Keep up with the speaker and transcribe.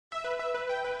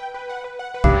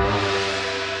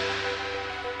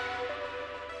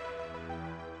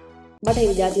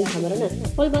බටහිර ජාතින් සමරන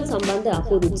හොල්මන් සම්බන්ධ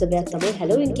අපූර්ව උත්සවයක් තමයි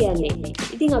හැලෝවින් කියන්නේ.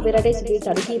 ඉතින් අපේ රටේ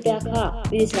සුපිරිතරු කීපයක් හා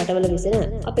විදේශ රටවල වෙසෙන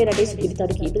අපේ රටේ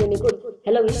සුපිරිතරු කීප දෙනෙකුත්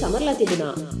හැලෝවින් සමරලා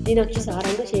තිබුණා. දිනක්ෂි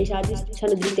සාරංග ශේෂාජි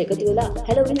ඡනදිත් එකතු වෙලා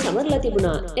හැලෝවින් සමරලා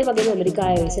තිබුණා. ඒ වගේම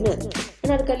ඇමරිකාවේ වෙසෙන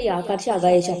අනර්කලි ආකර්ෂ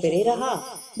අගයේෂා පෙරේරා හා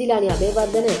දිලානි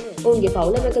අබේවර්ධන ඔවුන්ගේ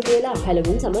පවුලම එකතු වෙලා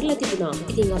හැලෝවින් සමරලා තිබුණා.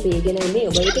 ඉතින් අපි ඒ ගැන මේ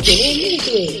ඔබ වෙත ගෙනෙන්නේ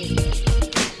හිතුවේ.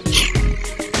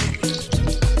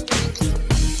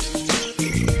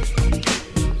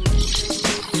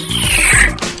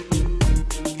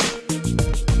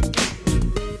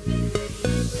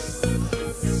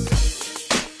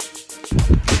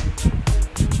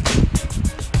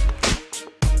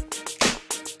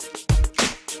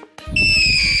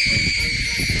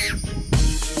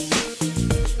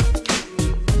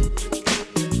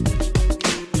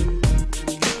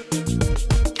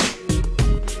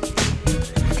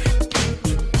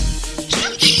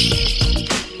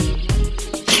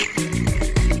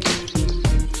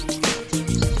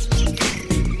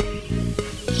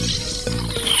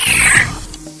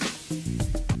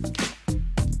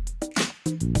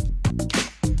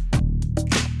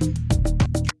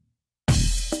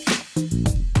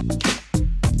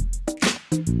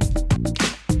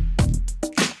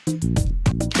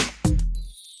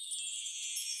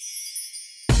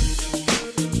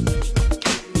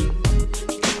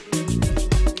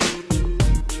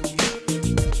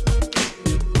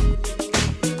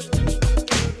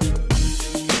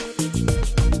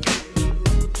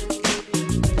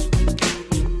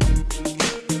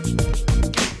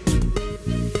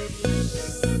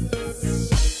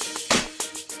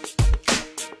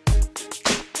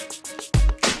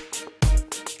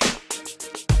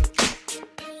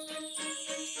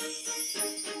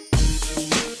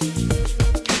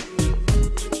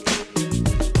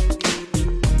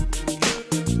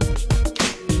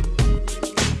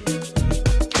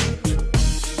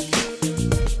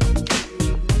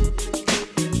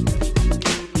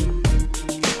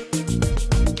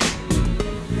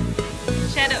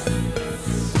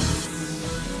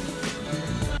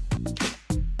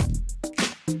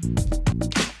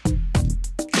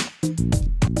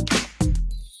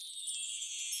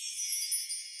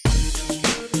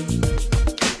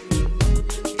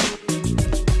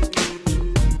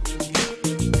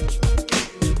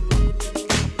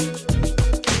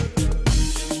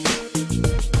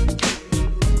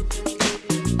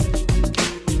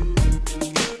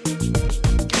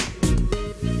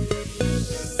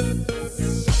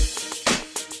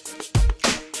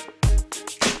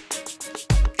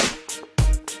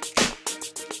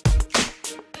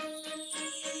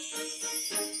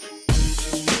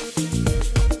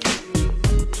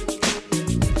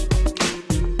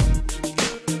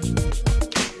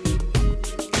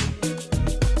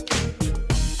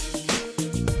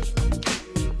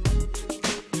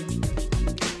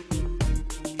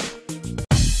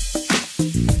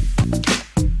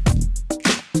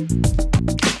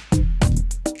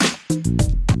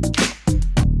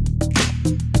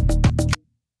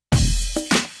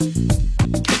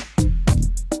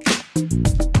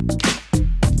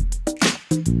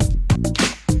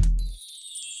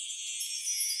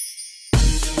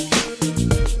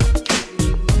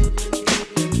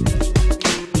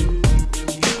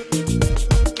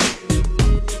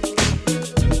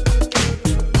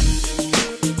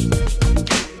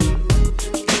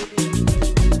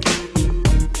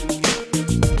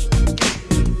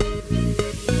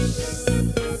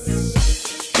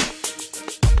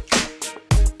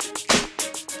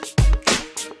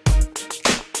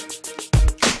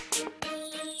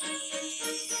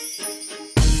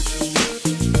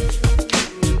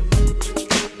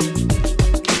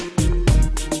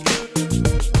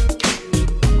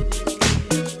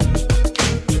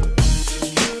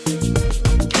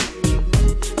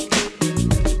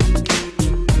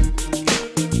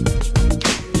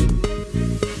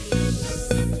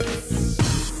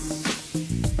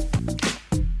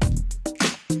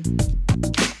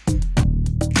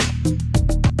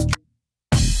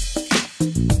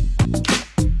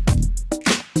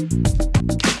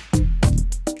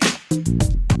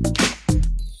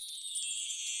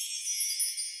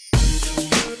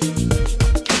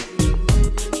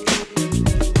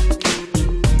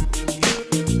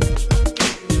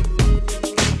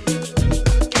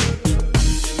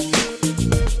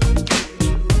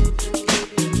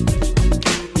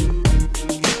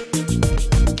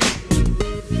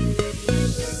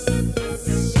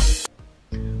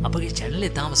 අපගේ channel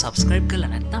එක තාම subscribe කරලා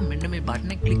නැත්නම් මෙන්න මේ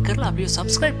button එක click කරලා අපිව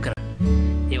subscribe කරන්න.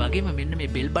 ඒ වගේම මෙන්න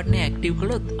මේ බෙල් බට්න ඇක්ටිව්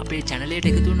කළොත් අපේ චැනලයට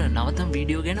එකතු වන නවතම්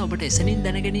වීඩියෝ ගැන ඔබට එසනින්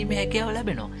දැනගැනීමේ හැකියාව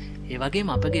ලැබෙනවා. ඒ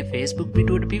වගේම අපගේ Facebook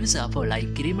පිටුවට පිවිස අපව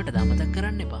ලයික් කිරීමට අමතක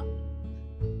කරන්න එපා.